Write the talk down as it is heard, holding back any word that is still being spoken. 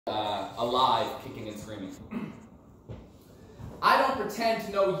alive, kicking and screaming. I don't pretend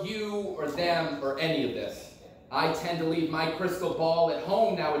to know you or them or any of this. I tend to leave my crystal ball at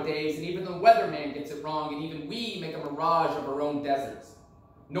home nowadays, and even the weatherman gets it wrong, and even we make a mirage of our own deserts.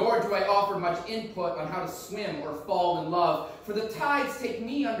 Nor do I offer much input on how to swim or fall in love, for the tides take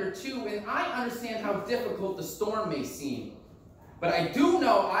me under too, and I understand how difficult the storm may seem. But I do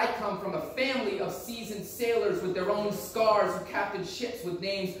know I come from a family of seasoned sailors with their own scars who captained ships with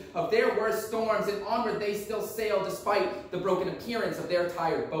names of their worst storms, and onward they still sail despite the broken appearance of their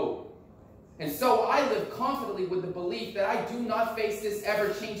tired boat. And so I live confidently with the belief that I do not face this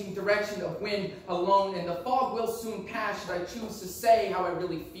ever-changing direction of wind alone, and the fog will soon pass should I choose to say how I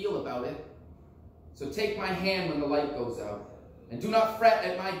really feel about it. So take my hand when the light goes out. And do not fret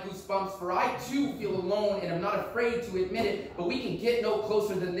at my goosebumps, for I too feel alone and am not afraid to admit it, but we can get no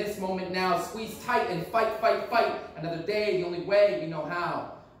closer than this moment now. Squeeze tight and fight, fight, fight. Another day, the only way we know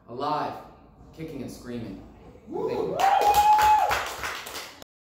how. Alive, kicking and screaming. Thank you.